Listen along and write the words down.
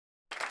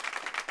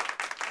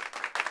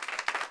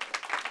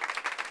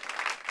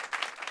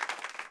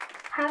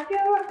Have you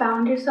ever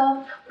found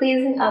yourself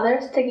pleasing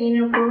others to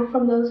gain approval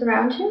from those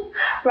around you,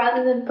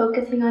 rather than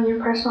focusing on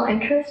your personal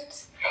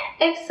interests?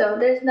 If so,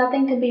 there's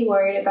nothing to be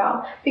worried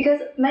about,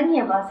 because many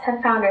of us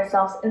have found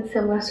ourselves in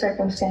similar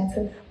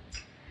circumstances.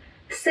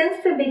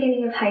 Since the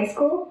beginning of high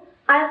school,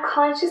 I have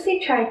consciously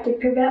tried to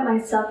prevent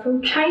myself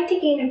from trying to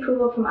gain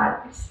approval from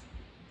others.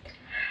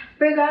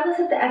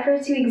 Regardless of the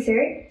efforts you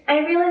exert,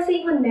 I realize that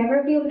you will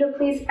never be able to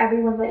please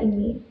everyone that you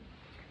meet.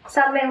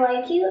 Some may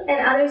like you,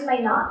 and others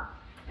might not.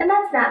 And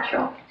that's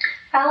natural.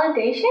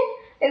 Validation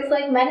is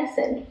like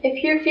medicine.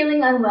 If you're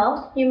feeling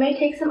unwell, you may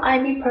take some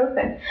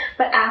ibuprofen,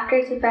 but after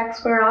its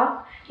effects wear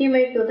off, you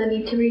may feel the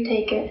need to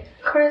retake it.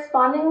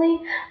 Correspondingly,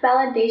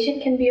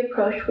 validation can be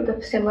approached with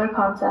a similar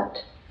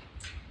concept.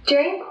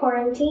 During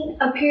quarantine,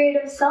 a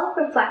period of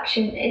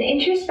self-reflection and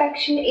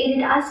introspection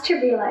aided us to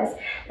realize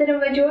that a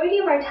majority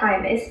of our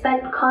time is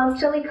spent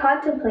constantly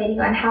contemplating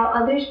on how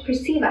others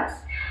perceive us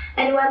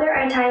and whether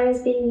our time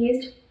is being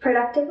used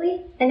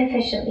productively and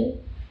efficiently.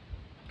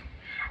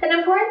 An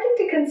important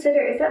thing to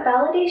consider is that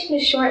validation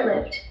is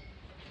short-lived.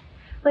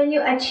 When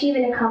you achieve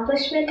an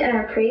accomplishment and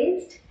are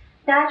praised,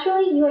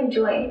 naturally you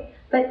enjoy,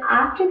 but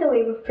after the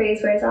wave of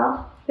praise wears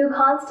off, you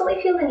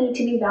constantly feel the need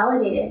to be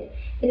validated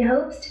in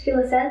hopes to feel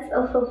a sense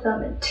of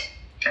fulfillment.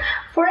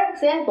 For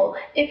example,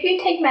 if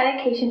you take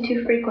medication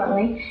too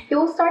frequently, you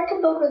will start to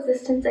build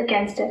resistance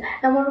against it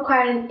and will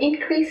require an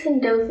increase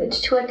in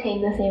dosage to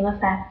attain the same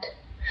effect.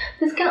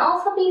 This can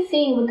also be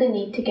seen with the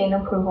need to gain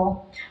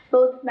approval.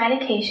 Both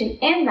medication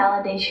and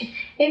validation,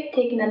 if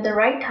taken at the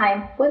right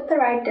time with the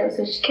right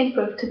dosage, can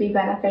prove to be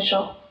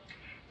beneficial.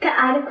 The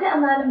adequate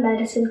amount of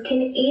medicine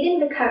can aid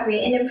in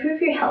recovery and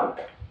improve your health.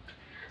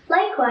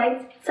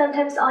 Likewise,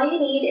 sometimes all you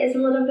need is a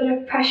little bit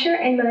of pressure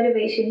and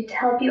motivation to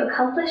help you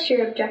accomplish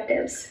your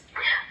objectives.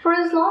 For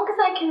as long as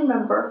I can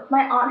remember,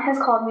 my aunt has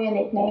called me a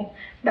nickname,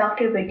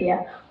 Dr.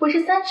 Vidya, which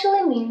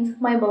essentially means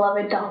my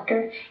beloved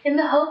doctor, in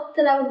the hope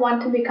that I would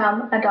want to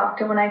become a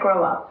doctor when I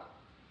grow up.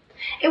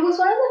 It was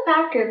one of the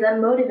factors that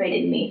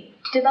motivated me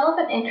to develop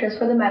an interest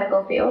for the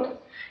medical field,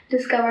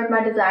 discovered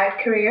my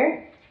desired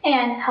career,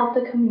 and helped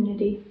the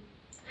community.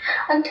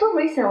 Until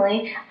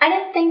recently, I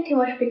didn't think too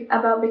much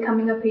about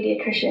becoming a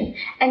pediatrician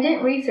and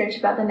didn't research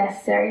about the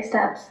necessary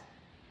steps.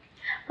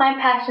 My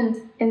passions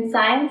in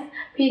science,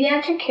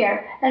 pediatric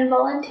care, and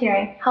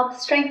volunteering helped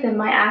strengthen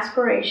my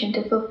aspiration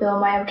to fulfill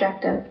my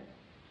objective.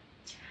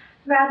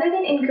 Rather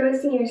than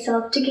engrossing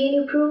yourself to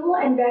gain approval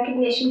and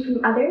recognition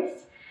from others,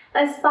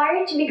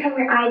 aspire to become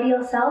your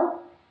ideal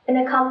self and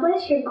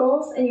accomplish your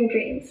goals and your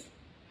dreams.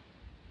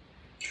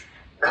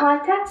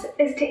 Context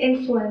is to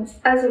influence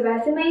as a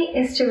resume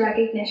is to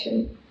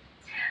recognition.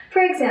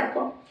 For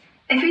example,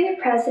 if you're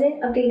the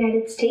President of the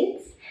United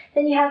States,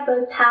 then you have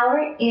both power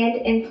and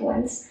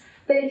influence.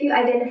 But if you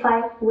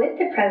identify with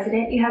the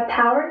President, you have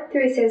power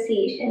through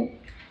association.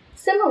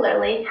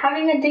 Similarly,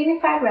 having a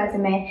dignified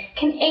resume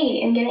can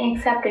aid in getting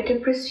accepted to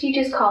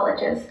prestigious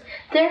colleges,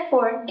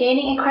 therefore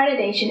gaining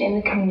accreditation in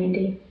the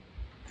community.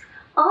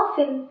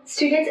 Often,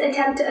 students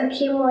attempt to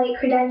accumulate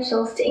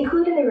credentials to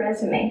include in their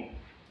resume.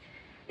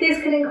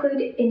 These could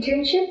include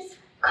internships,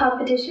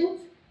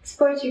 competitions,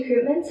 sports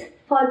recruitments,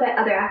 followed by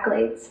other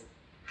accolades.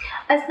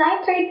 As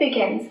ninth grade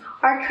begins,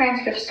 our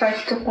transcript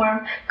starts to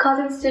form,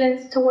 causing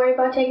students to worry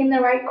about taking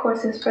the right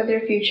courses for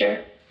their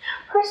future.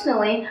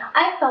 Personally,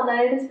 I felt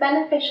that it is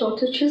beneficial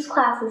to choose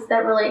classes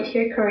that relate to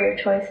your career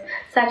choice,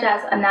 such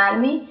as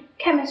anatomy,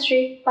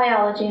 chemistry,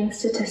 biology, and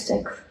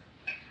statistics.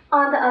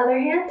 On the other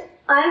hand,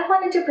 I have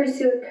wanted to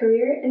pursue a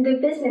career in the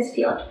business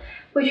field,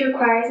 which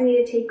requires me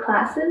to take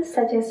classes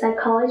such as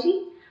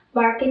psychology,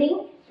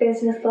 marketing,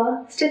 business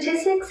law,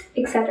 statistics,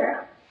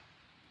 etc.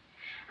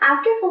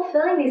 After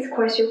fulfilling these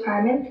course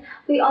requirements,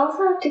 we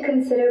also have to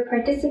consider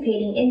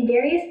participating in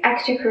various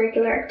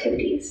extracurricular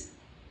activities.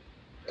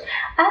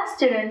 As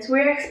students,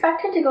 we are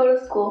expected to go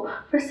to school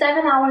for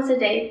 7 hours a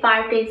day,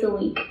 5 days a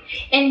week,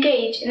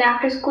 engage in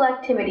after-school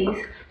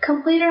activities,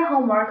 complete our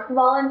homework,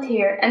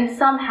 volunteer, and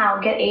somehow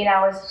get 8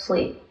 hours of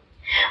sleep.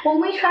 When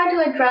we try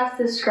to address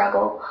this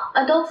struggle,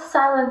 adults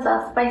silence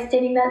us by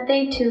stating that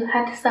they too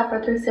had to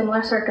suffer through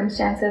similar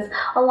circumstances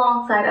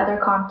alongside other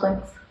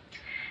conflicts.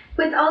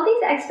 With all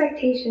these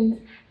expectations,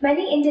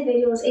 many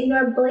individuals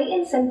ignore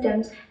blatant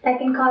symptoms that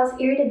can cause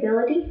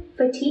irritability,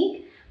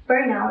 fatigue,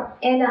 burnout,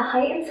 and a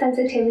heightened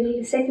sensitivity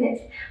to sickness,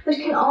 which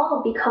can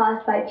all be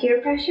caused by peer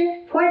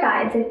pressure, poor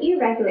diets, and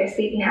irregular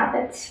sleeping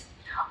habits.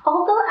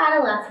 Although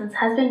adolescence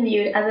has been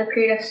viewed as a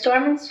period of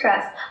storm and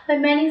stress by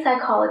many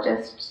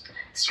psychologists,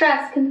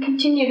 stress can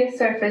continue to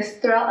surface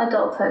throughout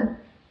adulthood.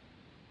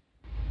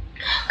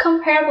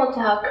 Comparable to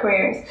how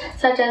careers,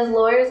 such as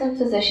lawyers and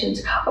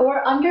physicians,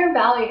 were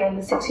undervalued in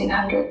the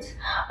 1600s,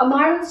 a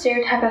modern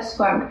stereotype has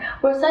formed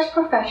where such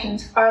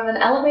professions are of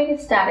an elevated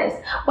status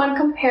when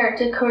compared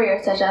to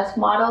careers such as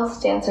models,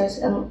 dancers,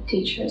 and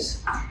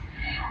teachers.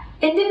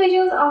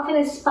 Individuals often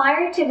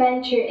aspire to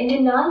venture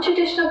into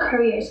non-traditional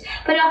careers,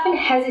 but often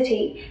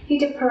hesitate due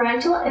to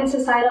parental and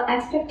societal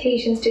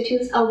expectations to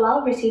choose a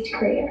well-received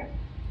career.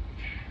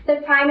 The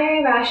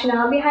primary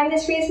rationale behind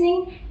this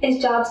reasoning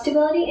is job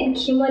stability and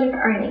cumulative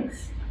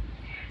earnings.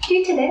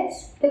 Due to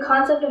this, the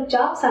concept of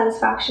job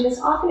satisfaction is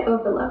often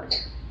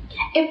overlooked.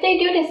 If they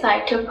do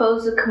decide to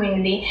oppose the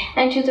community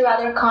and choose a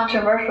rather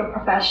controversial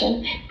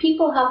profession,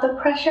 people have the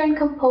pressure and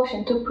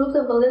compulsion to prove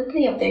the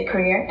validity of their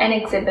career and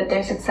exhibit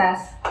their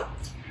success.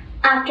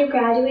 After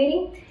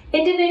graduating,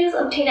 individuals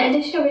obtain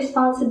additional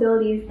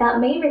responsibilities that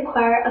may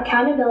require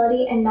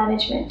accountability and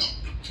management.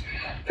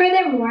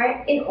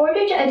 Furthermore, in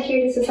order to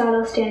adhere to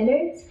societal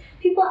standards,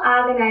 people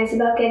agonize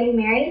about getting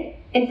married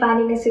and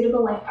finding a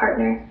suitable life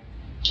partner.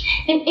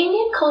 In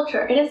Indian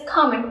culture, it is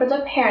common for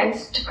the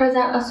parents to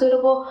present a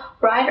suitable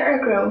bride or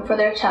groom for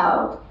their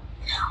child.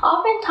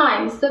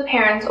 Oftentimes, the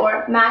parents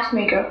or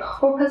matchmaker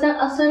will present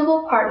a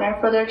suitable partner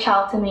for their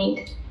child to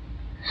meet.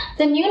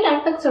 The new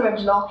Netflix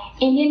original,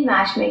 Indian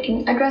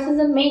Matchmaking, addresses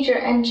a major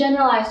and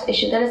generalized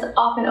issue that is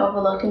often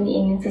overlooked in the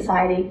Indian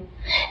society.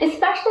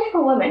 Especially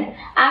for women,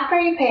 after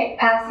you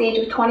pass the age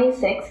of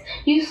 26,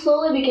 you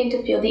slowly begin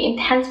to feel the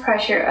intense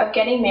pressure of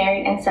getting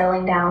married and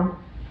settling down.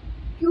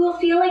 You will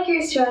feel like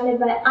you're surrounded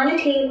by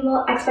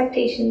unattainable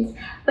expectations,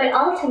 but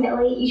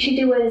ultimately you should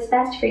do what is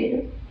best for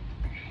you.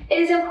 It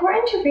is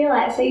important to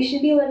realize that you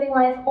should be living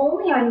life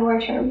only on your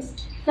terms,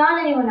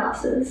 not anyone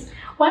else's.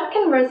 When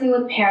conversing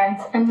with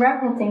parents and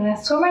referencing the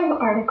soaring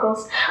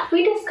articles,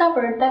 we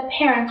discovered that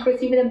parents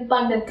receive an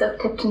abundance of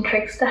tips and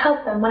tricks to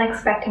help them when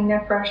expecting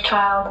their first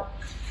child.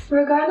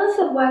 Regardless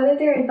of whether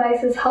their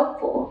advice is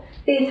helpful,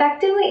 they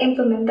effectively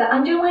implement the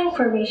underlying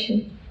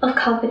formation of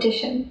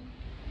competition.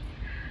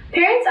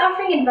 Parents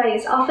offering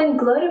advice often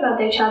gloat about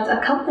their child's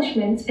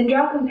accomplishments and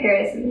draw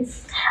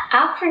comparisons.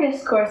 After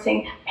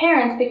discoursing,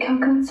 parents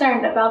become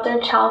concerned about their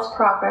child's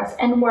progress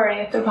and worry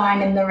if they're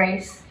behind in the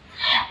race.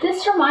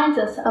 This reminds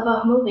us of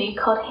a movie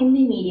called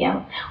Hindi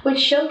Medium, which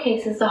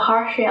showcases the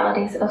harsh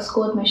realities of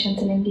school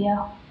admissions in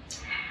India.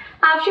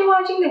 After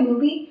watching the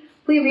movie,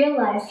 we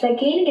realized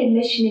that gaining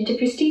admission into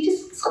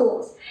prestigious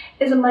schools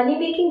is a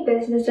money-making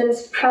business that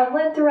is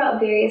prevalent throughout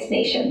various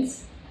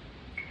nations.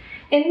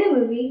 In the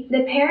movie,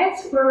 the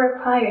parents were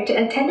required to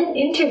attend an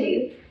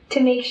interview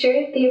to make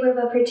sure they were of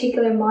a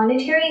particular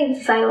monetary and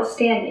societal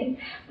standing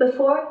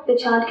before the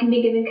child can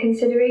be given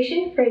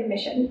consideration for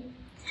admission.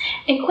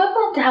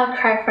 Equivalent to how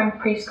Tri-Frank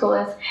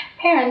preschool is,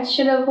 parents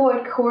should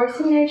avoid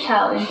coercing their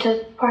child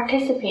into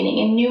participating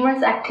in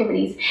numerous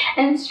activities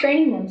and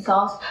straining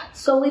themselves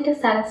solely to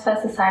satisfy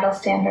societal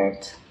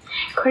standards.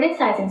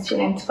 Criticizing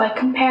students by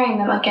comparing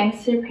them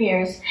against their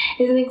peers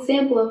is an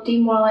example of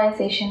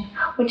demoralization,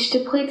 which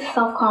depletes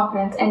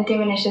self-confidence and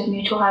diminishes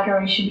mutual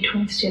adoration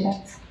between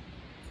students.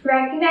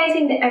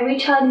 Recognizing that every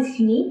child is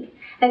unique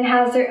and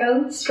has their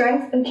own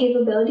strengths and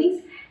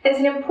capabilities is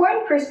an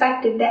important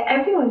perspective that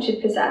everyone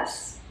should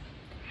possess.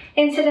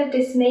 Instead of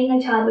dismaying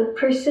a child with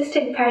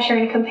persistent pressure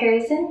and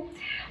comparison,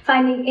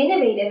 finding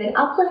innovative and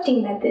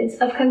uplifting methods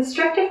of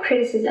constructive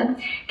criticism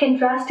can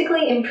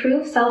drastically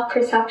improve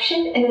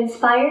self-perception and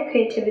inspire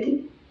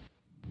creativity.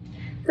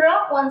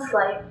 Throughout one's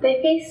life,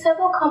 they face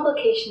several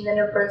complications and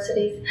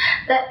adversities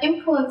that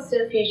influence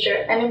their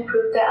future and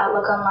improve their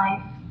outlook on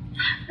life.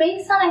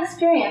 Based on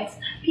experience,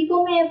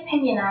 people may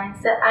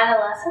opinionize that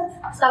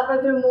adolescents suffer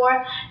through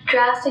more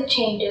drastic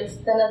changes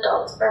than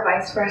adults or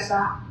vice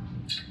versa.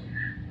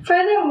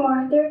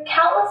 Furthermore, there are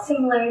countless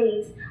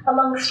similarities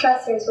among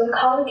stressors when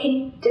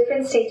collocating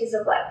different stages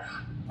of life.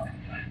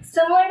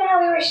 Similar to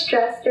how we were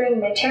stressed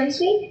during midterms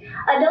week,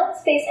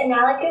 adults face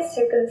analogous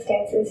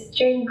circumstances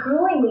during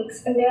grueling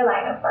weeks in their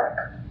line of work.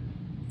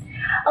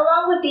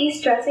 Along with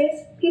these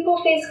stressors,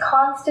 people face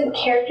constant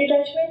character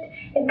judgment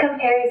and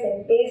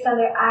comparison based on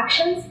their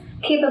actions,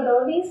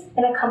 capabilities,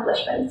 and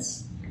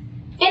accomplishments.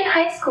 In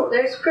high school,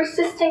 there's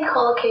persistent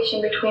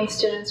collocation between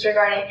students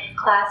regarding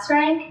class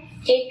rank,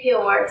 AP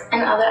awards,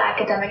 and other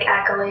academic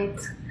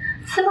accolades.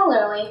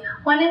 Similarly,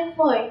 when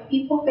employed,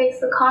 people face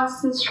the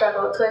constant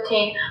struggle to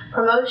attain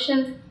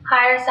promotions,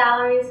 higher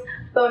salaries,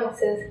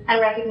 bonuses, and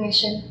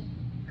recognition.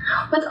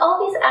 With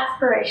all these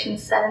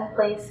aspirations set in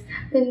place,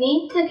 the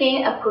need to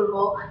gain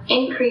approval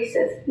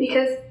increases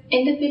because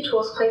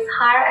individuals place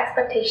higher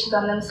expectations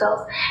on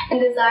themselves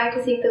and desire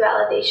to seek the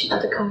validation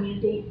of the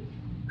community.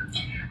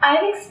 I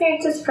have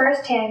experienced this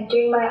firsthand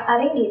during my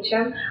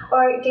Adhere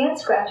or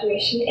dance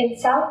graduation in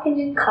South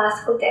Indian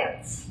classical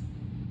dance.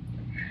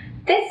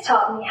 This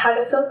taught me how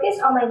to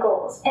focus on my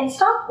goals and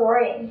stop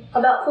worrying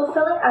about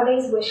fulfilling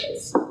others'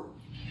 wishes.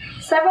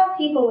 Several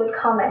people would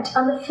comment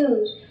on the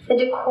food, the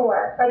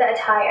decor, or the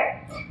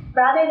attire,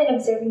 rather than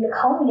observing the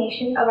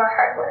culmination of our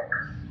hard work.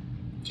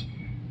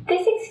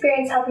 This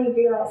experience helped me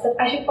realize that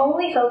I should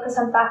only focus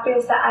on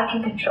factors that I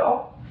can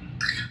control.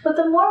 With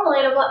the more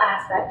relatable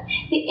aspect,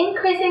 the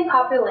increasing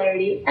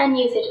popularity and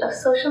usage of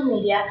social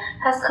media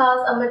has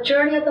caused a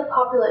majority of the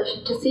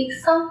population to seek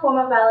some form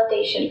of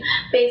validation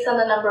based on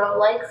the number of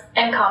likes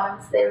and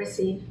comments they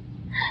receive.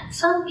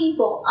 Some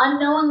people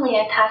unknowingly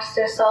attach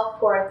their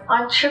self-worth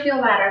on trivial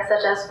matters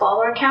such as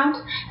follower count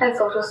and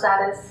social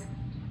status.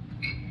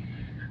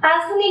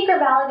 As the need for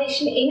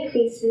validation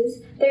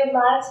increases, their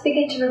lives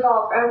begin to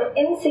revolve around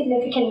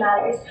insignificant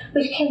matters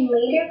which can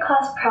later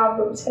cause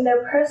problems in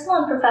their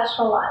personal and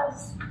professional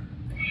lives.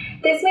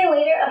 This may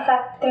later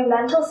affect their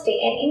mental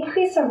state and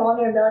increase their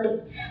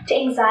vulnerability to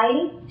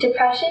anxiety,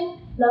 depression,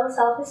 low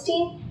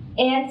self-esteem,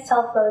 and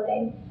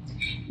self-loathing.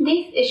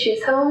 These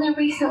issues have only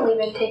recently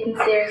been taken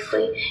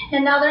seriously,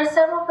 and now there are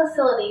several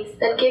facilities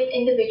that give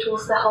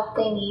individuals the help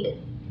they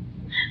need.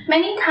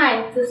 Many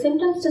times, the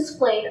symptoms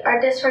displayed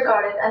are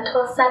disregarded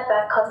until a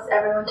setback causes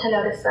everyone to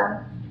notice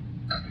them.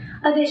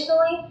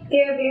 Additionally,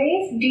 there are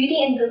various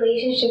beauty and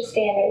relationship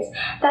standards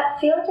that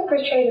fail to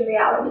portray the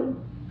reality.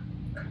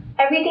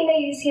 Everything that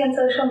you see on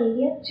social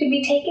media should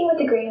be taken with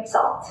a grain of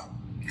salt.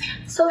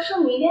 Social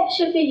media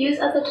should be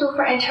used as a tool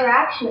for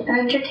interaction and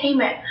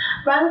entertainment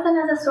rather than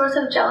as a source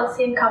of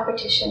jealousy and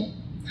competition.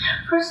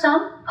 For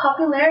some,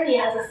 popularity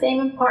has the same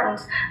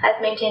importance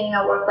as maintaining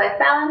a work-life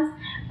balance,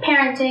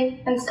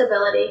 parenting, and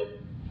stability.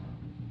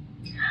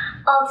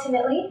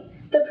 Ultimately,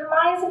 the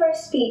premise of our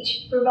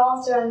speech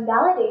revolves around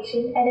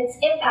validation and its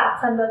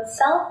impacts on both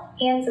self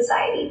and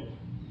society.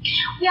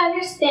 We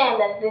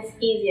understand that it is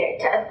easier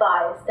to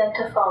advise than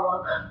to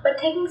follow, but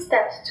taking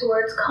steps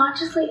towards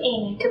consciously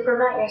aiming to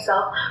prevent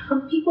yourself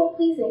from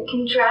people-pleasing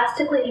can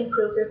drastically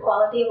improve your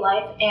quality of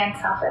life and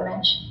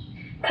self-image.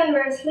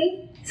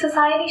 Conversely,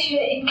 society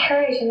should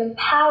encourage and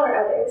empower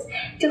others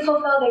to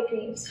fulfill their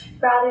dreams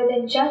rather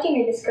than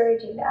judging or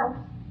discouraging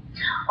them.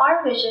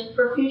 Our vision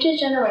for future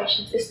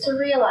generations is to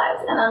realize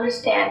and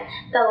understand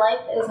that life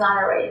is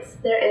not a race.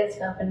 There is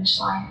no finish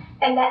line.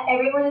 And that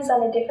everyone is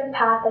on a different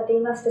path that they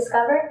must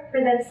discover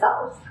for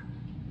themselves.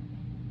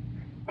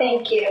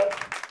 Thank you.